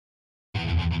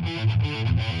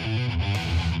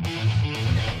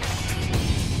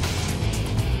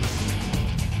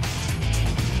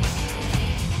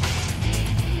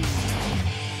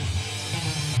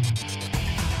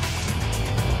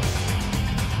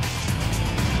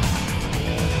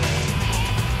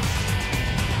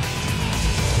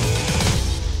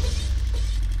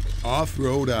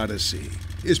Offroad Odyssey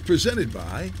is presented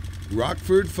by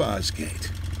Rockford Fosgate.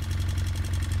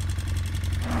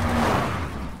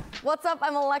 What's up?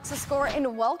 I'm Alexa Score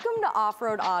and welcome to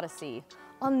Offroad Odyssey.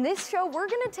 On this show, we're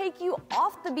gonna take you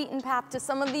off the beaten path to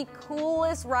some of the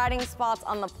coolest riding spots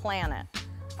on the planet.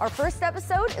 Our first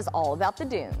episode is all about the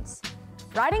dunes.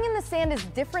 Riding in the sand is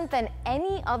different than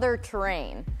any other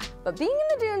terrain, but being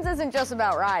in the dunes isn't just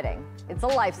about riding, it's a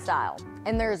lifestyle.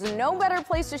 And there's no better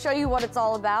place to show you what it's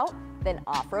all about than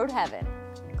off-road heaven,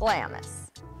 Glamis.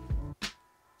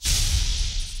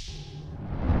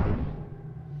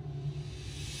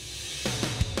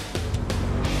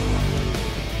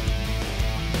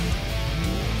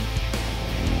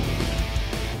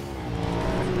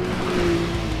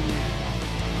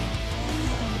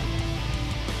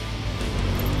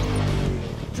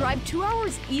 Drive 2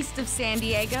 hours east of San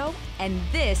Diego, and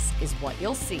this is what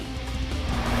you'll see.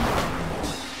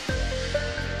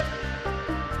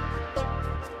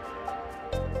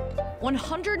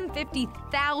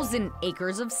 $150,000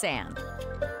 acres of sand.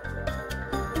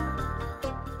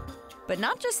 But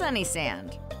not just any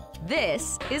sand.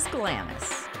 This is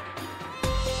Glamis,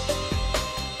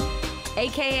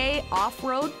 aka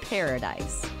Off-Road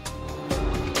Paradise.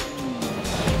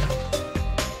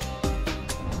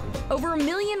 Over 1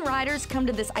 million riders come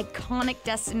to this iconic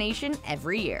destination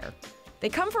every year. They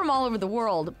come from all over the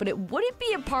world, but it wouldn't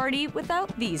be a party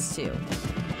without these two.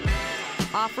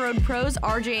 Off-road pros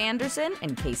RJ Anderson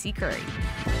and Casey Curry.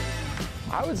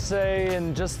 I would say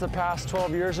in just the past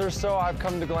 12 years or so, I've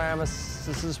come to Glamis.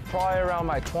 This is probably around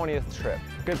my 20th trip.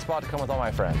 Good spot to come with all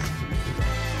my friends.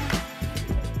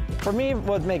 For me,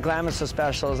 what made Glamis so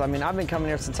special is, I've been coming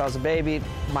here since I was a baby.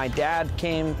 My dad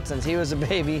came since he was a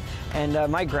baby, and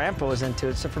my grandpa was into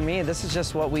it. So for me, this is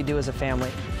just what we do as a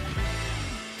family.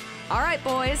 All right,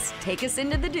 boys, take us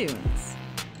into the dunes.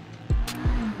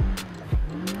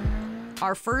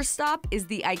 Our first stop is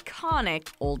the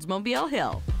iconic Oldsmobile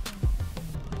Hill.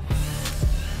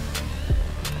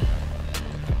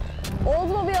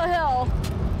 Oldsmobile Hill,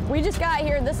 we just got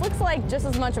here. This looks like just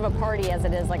as much of a party as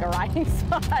it is like a riding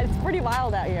spot. It's pretty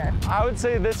wild out here. I would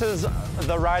say this is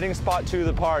the riding spot to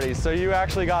the party, so you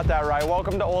actually got that right.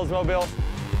 Welcome to Oldsmobile.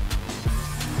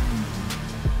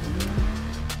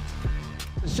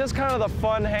 It's just kind of the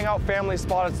fun hangout family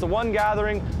spot. It's the one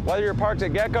gathering, whether you're parked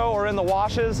at Gecko or in the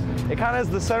washes. It kind of is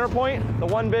the center point, the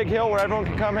one big hill where everyone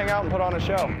can come hang out and put on a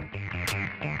show.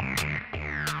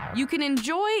 You can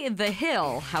enjoy the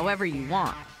hill however you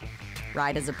want.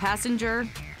 Ride as a passenger,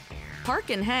 park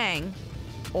and hang,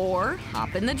 or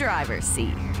hop in the driver's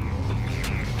seat.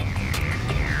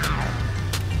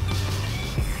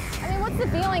 What's the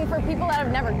feeling for people that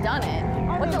have never done it?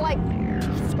 What's it like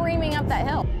screaming up that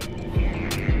hill?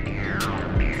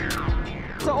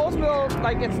 So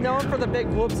Oldsmobile, it's known for the big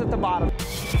whoops at the bottom.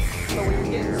 So when you're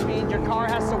getting speed, your car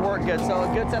has to work good. So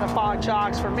a good set of fog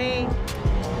chocks for me.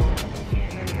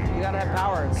 You gotta have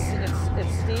power. It's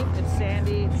steep, it's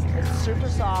sandy, it's super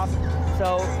soft.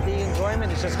 So the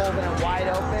enjoyment is just holding it wide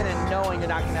open and knowing you're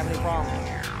not gonna have any problems.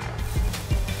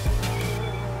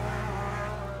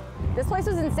 This place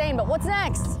was insane, but what's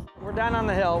next? We're down on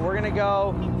the hill. We're gonna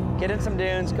go get in some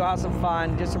dunes, go have some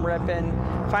fun, do some ripping,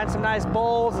 find some nice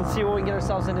bowls, and see what we can get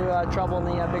ourselves into trouble in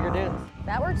the bigger dunes.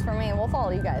 That works for me, and we'll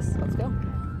follow you guys. Let's go.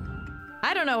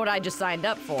 I don't know what I just signed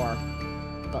up for,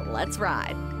 but let's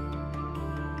ride.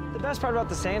 The best part about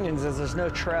the sand dunes is there's no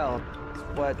trail.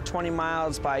 It's, 20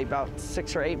 miles by about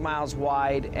 6 or 8 miles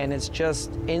wide, and it's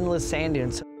just endless sand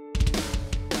dunes.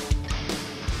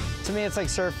 To me, it's like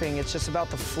surfing. It's just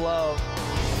about the flow.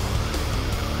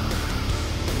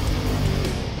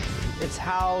 It's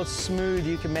how smooth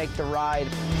you can make the ride.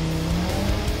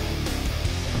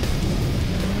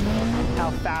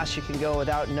 How fast you can go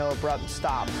without no abrupt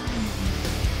stops.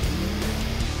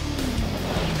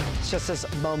 It's just this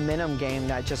momentum game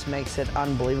that just makes it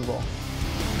unbelievable.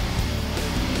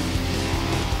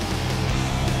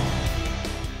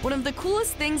 One of the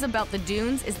coolest things about the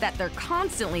dunes is that they're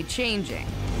constantly changing.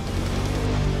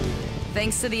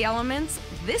 Thanks to the elements,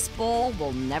 this bowl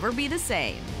will never be the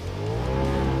same.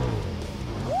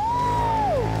 Woo!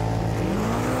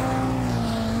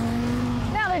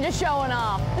 Now they're just showing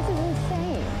off. This is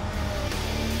insane.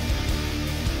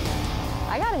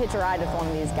 I gotta hitch a ride with one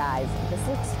of these guys. This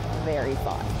looks very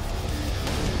fun.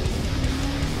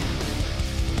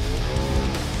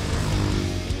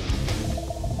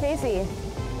 Casey,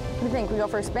 what do you think? We go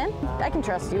for a spin? I can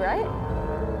trust you, right?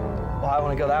 Well, I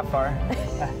want to go that far.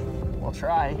 We'll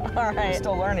try. All right. I'm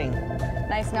still learning.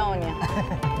 Nice knowing you.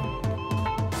 Gonna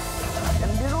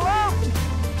do the loop.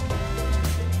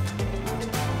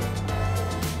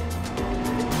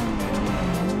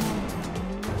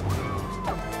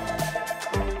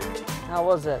 How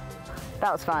was it?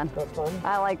 That was fun. That was fun?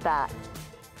 I like that.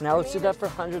 Now let's do that for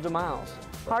hundreds of miles.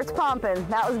 Heart's pumping.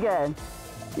 That was good.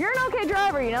 You're an okay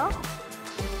driver, you know?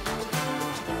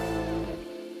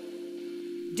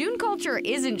 Dune culture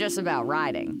isn't just about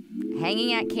riding.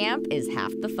 Hanging at camp is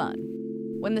half the fun.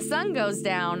 When the sun goes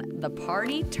down, the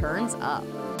party turns up.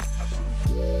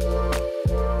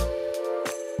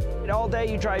 All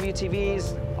day you drive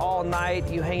UTVs, all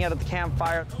night you hang out at the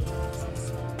campfire.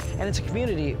 And it's a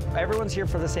community. Everyone's here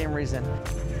for the same reason.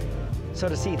 So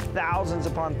to see thousands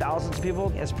upon thousands of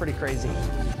people is pretty crazy.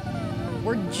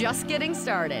 We're just getting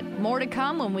started. More to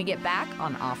come when we get back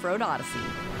on Offroad Odyssey.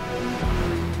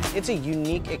 It's a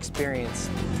unique experience.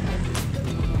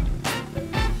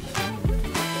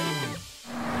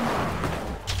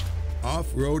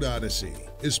 Offroad Odyssey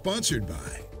is sponsored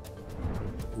by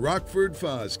Rockford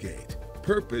Fosgate,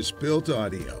 purpose-built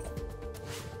audio.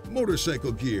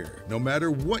 Motorcycle gear, no matter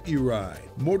what you ride,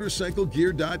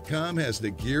 motorcyclegear.com has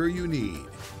the gear you need.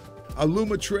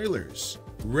 Aluma Trailers,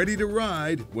 ready to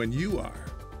ride when you are.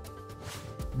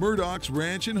 Murdoch's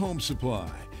Ranch and Home Supply,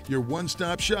 your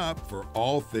one-stop shop for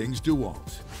all things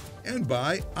DeWalt. And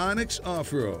by Onyx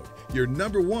Off-Road, your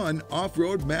 #1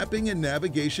 off-road mapping and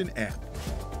navigation app.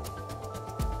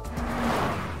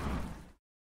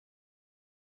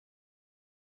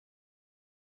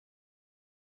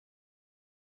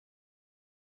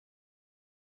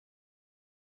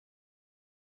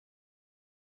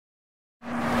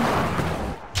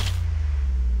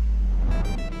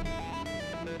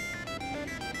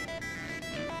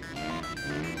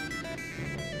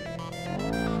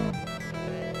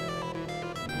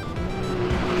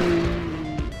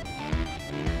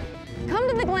 Come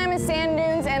to the Glamis sand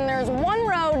dunes and there's one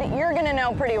road you're gonna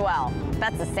know pretty well.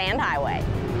 That's the Sand Highway.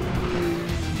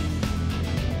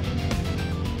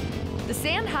 The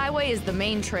Sand Highway is the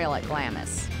main trail at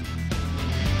Glamis.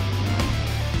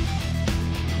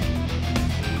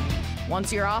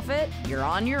 Once you're off it, you're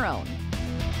on your own.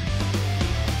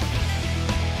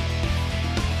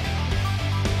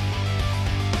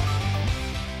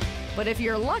 But if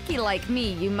you're lucky like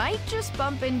me, you might just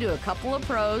bump into a couple of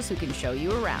pros who can show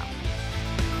you around.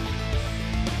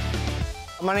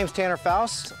 My name's Tanner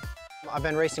Faust. I've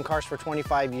been racing cars for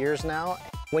 25 years now.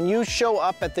 When you show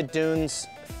up at the dunes,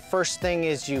 first thing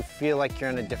is you feel like you're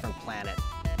on a different planet.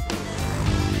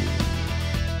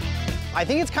 I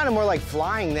think it's kind of more like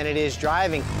flying than it is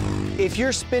driving. If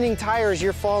you're spinning tires,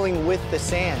 you're falling with the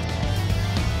sand.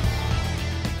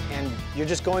 And you're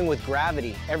just going with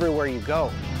gravity everywhere you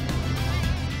go.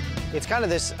 It's kind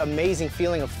of this amazing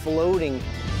feeling of floating.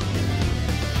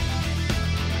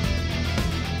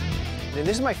 And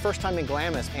this is my first time in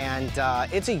Glamis, and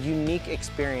it's a unique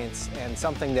experience and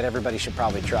something that everybody should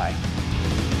probably try.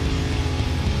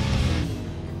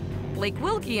 Blake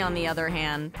Wilkie, on the other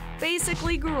hand,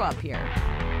 basically grew up here.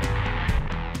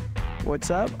 What's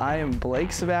up? I am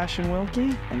Blake Sebastian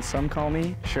Wilkie, and some call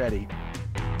me Shreddy.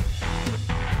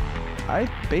 I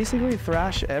basically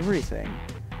thrash everything,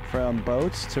 from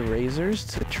boats to razors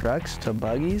to trucks to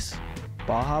buggies,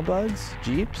 Baja Bugs,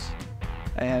 Jeeps,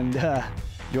 and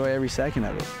enjoy every second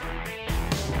of it.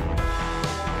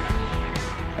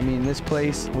 I mean, this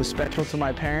place was special to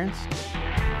my parents.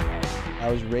 I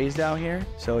was raised out here,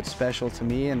 so it's special to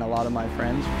me and a lot of my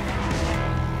friends.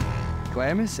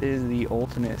 Glamis is the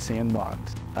ultimate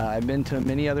sandbox. I've been to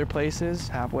many other places,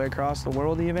 halfway across the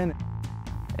world even,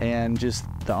 and just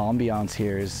the ambiance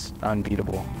here is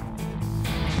unbeatable.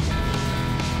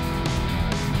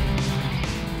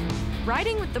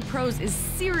 Riding with the pros is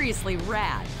seriously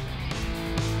rad.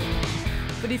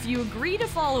 But if you agree to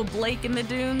follow Blake in the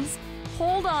dunes,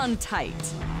 hold on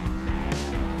tight.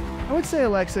 I would say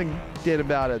Alexa did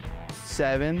about a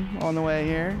 7 on the way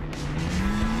here.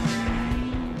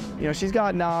 You know, she's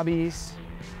got knobbies.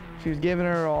 She was giving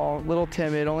her all, a little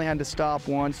timid, only had to stop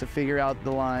once to figure out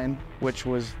the line, which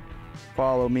was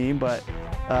follow me, but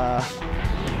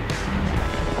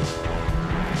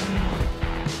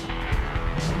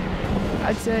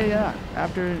I'd say, yeah,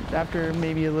 after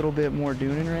maybe a little bit more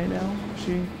duning right now,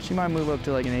 she might move up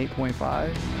to like an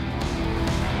 8.5.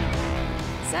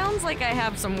 Sounds like I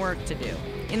have some work to do.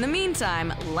 In the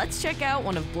meantime, let's check out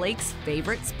one of Blake's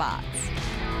favorite spots.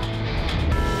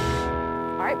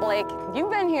 All right, Blake,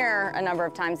 you've been here a number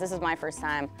of times. This is my first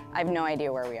time. I have no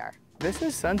idea where we are. This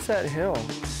is Sunset Hill.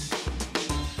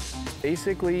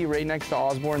 Basically, right next to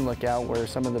Osborne Lookout, where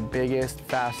some of the biggest,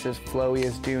 fastest,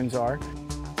 flowiest dunes are.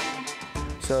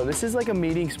 So this is like a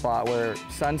meeting spot where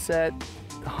sunset,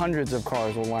 hundreds of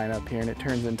cars will line up here, and it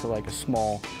turns into like a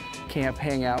small camp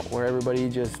hangout where everybody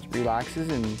just relaxes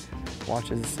and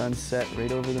watches the sunset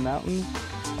right over the mountain.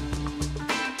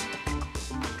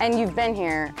 And you've been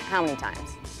here how many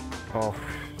times? Oh,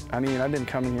 I mean, I've been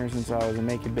coming here since I was a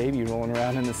naked baby rolling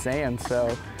around in the sand,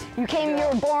 so. You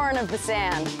were born of the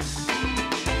sand.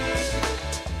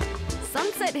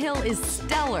 Sunset Hill is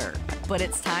stellar, but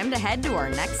it's time to head to our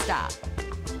next stop.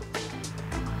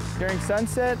 During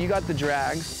sunset, you got the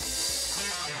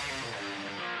drags.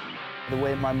 The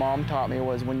way my mom taught me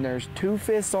was when there's 2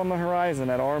 fists on the horizon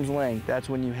at arm's length, that's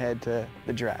when you head to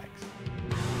the drags.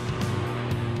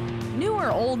 New or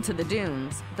old to the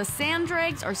dunes, the sand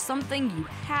drags are something you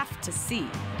have to see.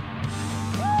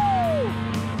 Woo!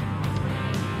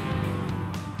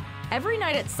 Every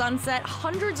night at sunset,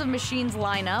 hundreds of machines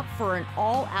line up for an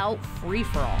all-out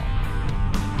free-for-all.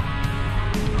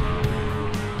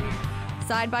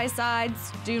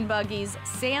 Side-by-sides, dune buggies,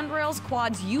 sand rails,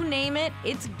 quads, you name it,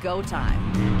 it's go time.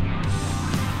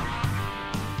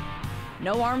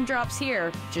 No arm drops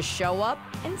here, just show up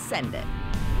and send it.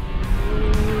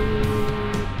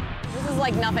 This is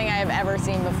like nothing I have ever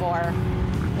seen before.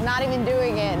 I'm not even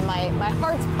doing it, and my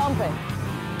heart's pumping.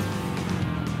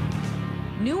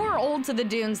 New or old to the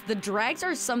dunes, the drags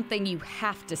are something you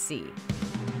have to see.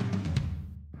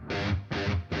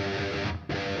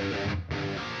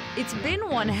 It's been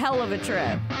one hell of a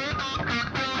trip.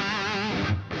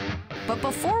 But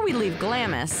before we leave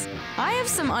Glamis, I have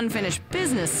some unfinished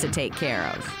business to take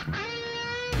care of.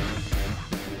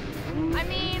 I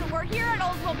mean, we're here at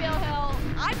Oldsmobile Hill.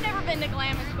 I've never been to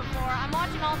Glamis before. I'm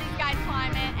watching all these guys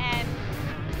climb it, and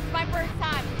it's my first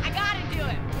time. I gotta do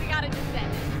it. We gotta just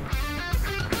send it.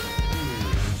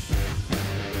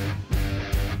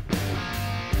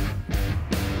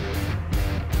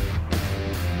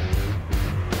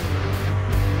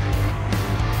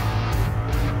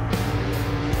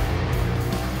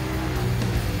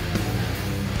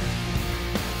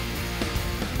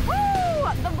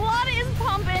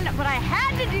 But I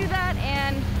had to do that,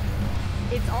 and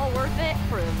it's all worth it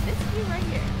for this view right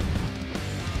here.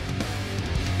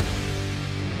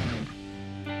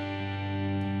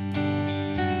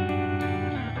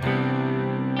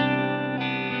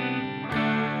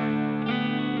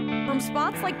 From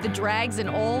spots like the drags and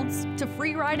olds to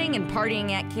free riding and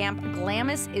partying at camp,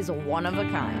 Glamis is one of a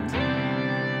kind.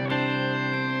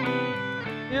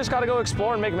 You just gotta go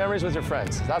explore and make memories with your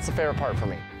friends. That's the favorite part for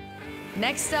me.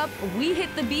 Next up, we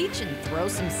hit the beach and throw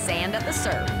some sand at the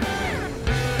surf.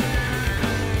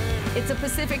 It's a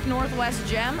Pacific Northwest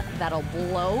gem that'll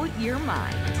blow your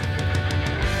mind.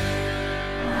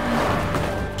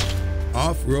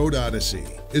 Offroad Odyssey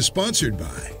is sponsored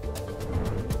by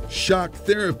Shock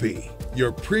Therapy,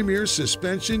 your premier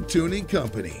suspension tuning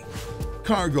company.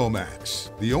 Cargo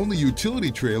Max, the only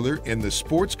utility trailer in the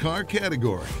sports car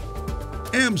category.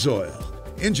 Amsoil,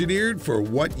 engineered for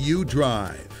what you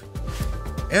drive.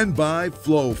 And by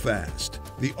FlowFast,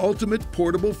 the ultimate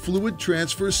portable fluid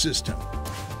transfer system.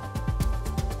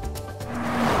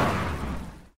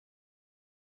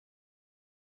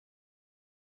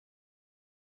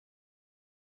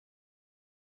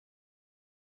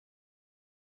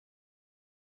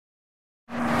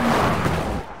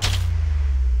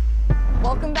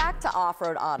 Welcome back to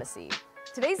Offroad Odyssey.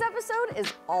 Today's episode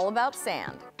is all about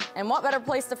sand. And what better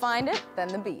place to find it than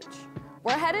the beach?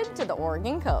 We're headed to the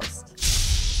Oregon coast.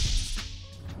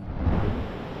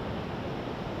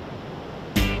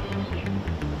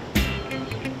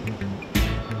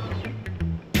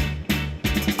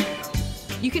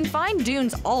 You can find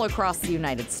dunes all across the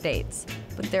United States,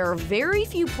 but there are very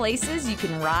few places you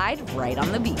can ride right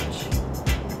on the beach.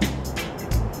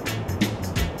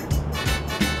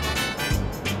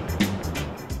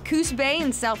 Coos Bay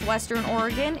in southwestern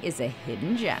Oregon is a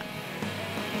hidden gem.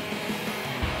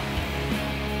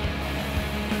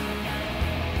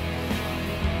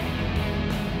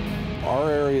 Our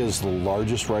area is the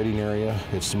largest riding area.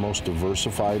 It's the most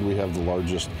diversified. We have the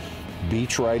largest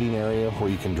beach riding area where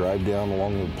you can drive down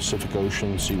along the Pacific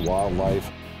Ocean, see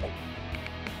wildlife.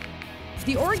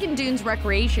 The Oregon Dunes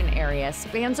Recreation Area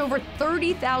spans over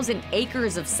 30,000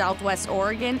 acres of southwest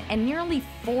Oregon and nearly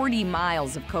 40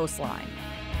 miles of coastline.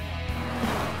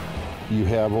 You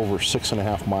have over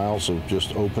 6.5 miles of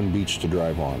just open beach to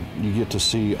drive on. You get to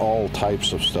see all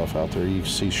types of stuff out there. You can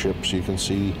see ships, you can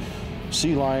see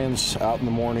sea lions out in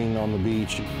the morning on the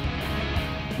beach.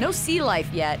 No sea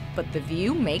life yet, but the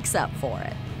view makes up for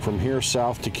it. From here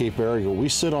south to Cape Arago, we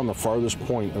sit on the farthest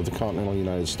point of the continental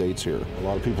United States here. A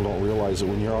lot of people don't realize that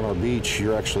when you're on our beach,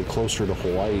 you're actually closer to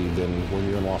Hawaii than when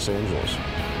you're in Los Angeles.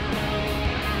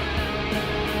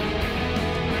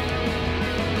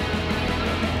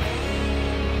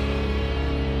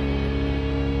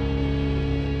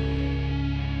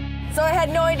 So I had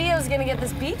no idea I was gonna get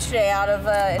this beach day out of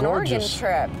an Oregon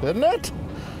trip. Isn't it?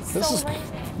 This is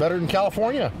better than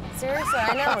California. Seriously,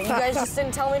 I know. You guys just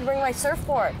didn't tell me to bring my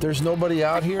surfboard. There's nobody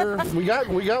out here. We got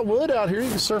wood out here. You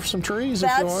can surf some trees if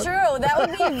you want. That's true. That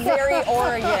would be very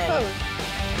Oregon.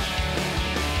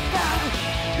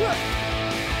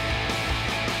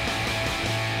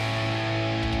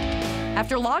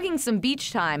 After logging some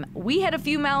beach time, we head a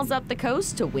few miles up the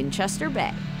coast to Winchester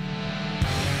Bay.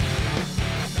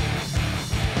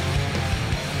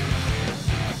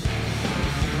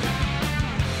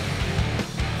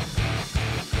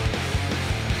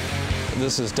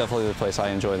 This is definitely the place I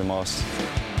enjoy the most.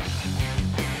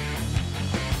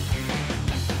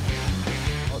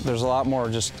 There's a lot more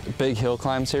just big hill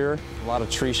climbs here. A lot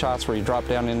of tree shots where you drop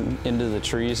down into the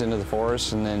trees, into the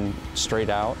forest, and then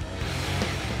straight out.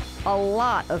 A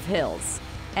lot of hills,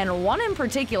 and one in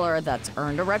particular that's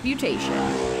earned a reputation.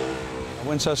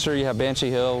 Winchester, you have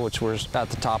Banshee Hill, which we're at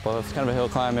the top of. It's kind of a hill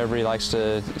climb everybody likes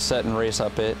to set and race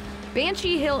up it.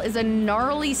 Banshee Hill is a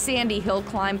gnarly sandy hill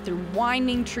climb through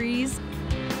winding trees,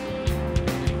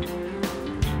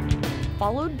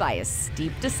 followed by a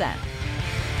steep descent.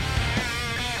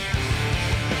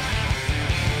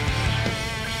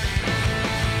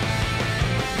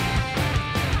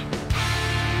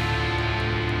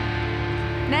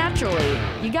 Naturally,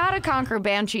 you gotta conquer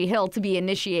Banshee Hill to be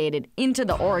initiated into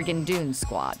the Oregon Dunes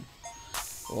Squad.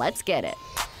 Let's get it.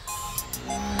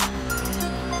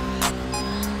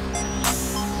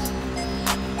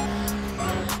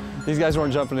 These guys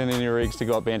weren't jumping in any rigs to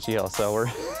go up Banshee Hill, so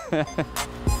we're...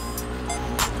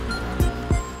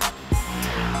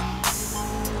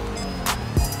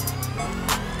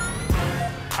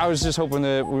 I was just hoping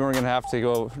that we weren't gonna have to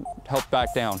go help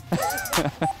back down.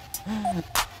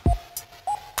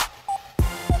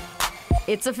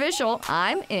 It's official,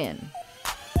 I'm in.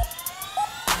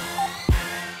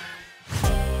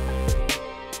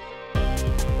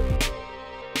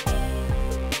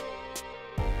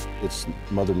 It's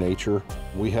Mother Nature.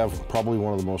 We have probably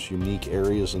one of the most unique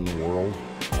areas in the world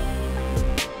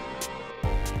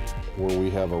where we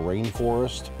have a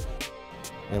rainforest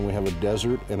and we have a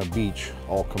desert and a beach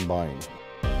all combined.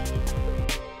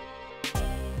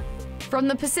 From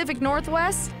the Pacific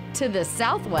Northwest to the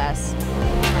Southwest.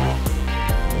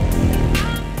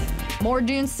 More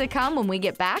dunes to come when we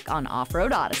get back on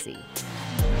Offroad Odyssey.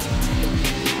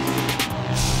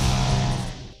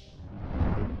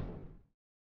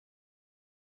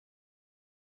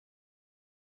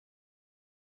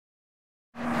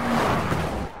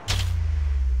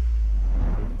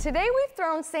 Today we've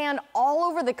thrown sand all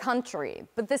over the country,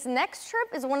 but this next trip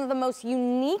is one of the most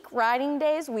unique riding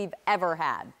days we've ever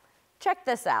had. Check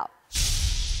this out.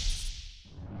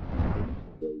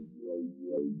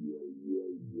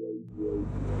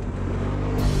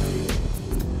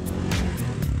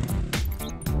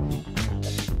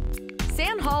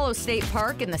 Sand Hollow State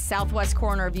Park in the southwest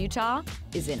corner of Utah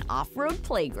is an off-road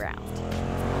playground.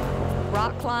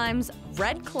 Rock climbs,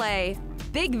 red clay,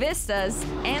 big vistas,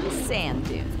 and sand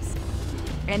dunes.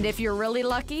 And if you're really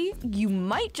lucky, you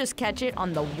might just catch it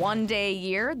on the one day a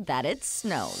year that it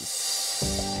snows.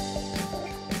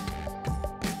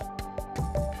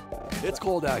 It's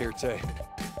cold out here today.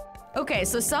 Okay,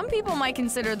 so some people might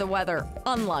consider the weather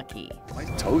unlucky. My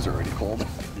toes are already cold.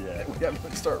 Yeah, we haven't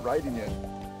even started riding yet.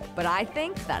 But I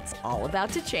think that's all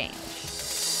about to change.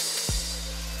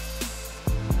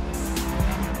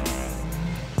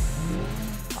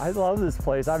 I love this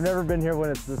place. I've never been here when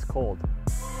it's this cold.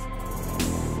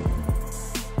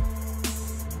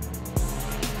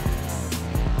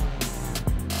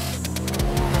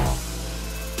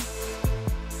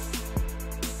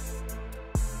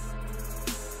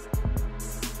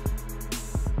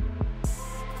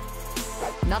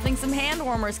 Nothing some hand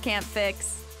warmers can't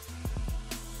fix.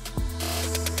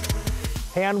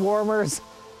 Hand warmers,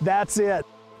 that's it.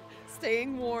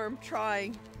 Staying warm,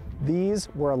 trying. These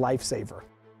were a lifesaver.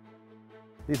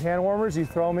 These hand warmers, you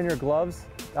throw them in your gloves.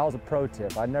 That was a pro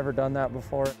tip. I'd never done that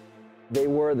before. They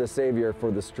were the savior for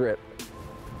the strip.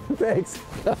 Thanks.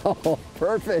 Oh,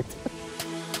 perfect.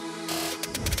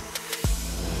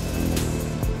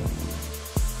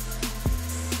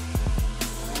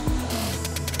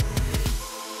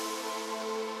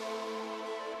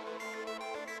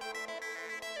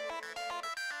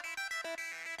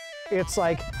 It's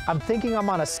like, I'm thinking I'm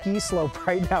on a ski slope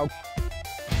right now.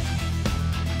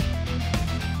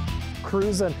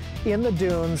 cruising in the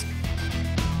dunes,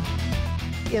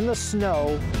 in the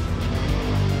snow.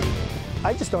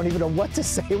 I just don't even know what to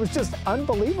say. It was just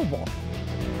unbelievable.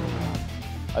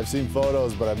 I've seen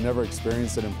photos, but I've never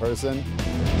experienced it in person.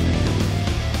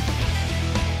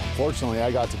 Fortunately, I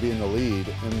got to be in the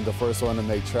lead and the first one to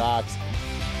make tracks.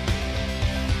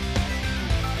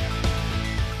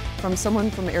 From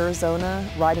someone from Arizona,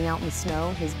 riding out in the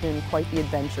snow has been quite the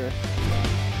adventure.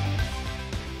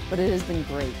 But it has been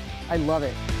great. I love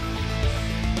it.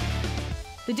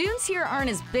 The dunes here aren't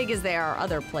as big as they are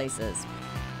other places.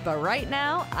 But right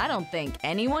now, I don't think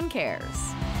anyone cares.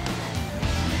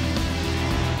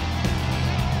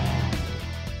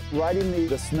 Riding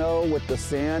the snow with the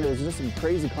sand, it was just a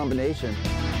crazy combination.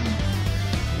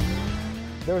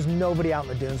 There was nobody out in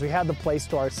the dunes. We had the place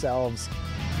to ourselves.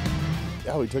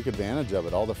 Yeah, we took advantage of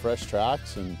it. All the fresh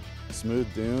tracks and smooth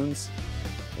dunes,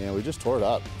 and we just tore it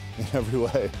up in every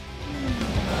way.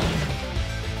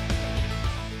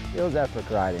 It was epic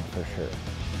riding for sure.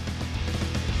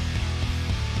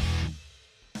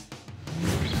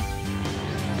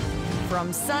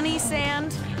 From sunny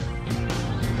sand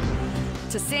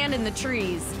to sand in the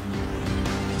trees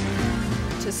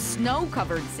to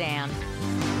snow-covered sand,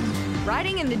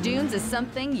 riding in the dunes is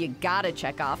something you gotta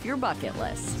check off your bucket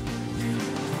list.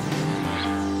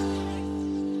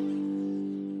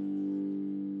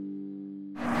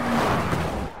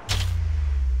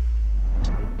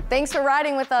 Thanks for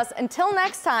riding with us. Until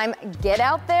next time, get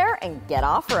out there and get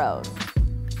off-road.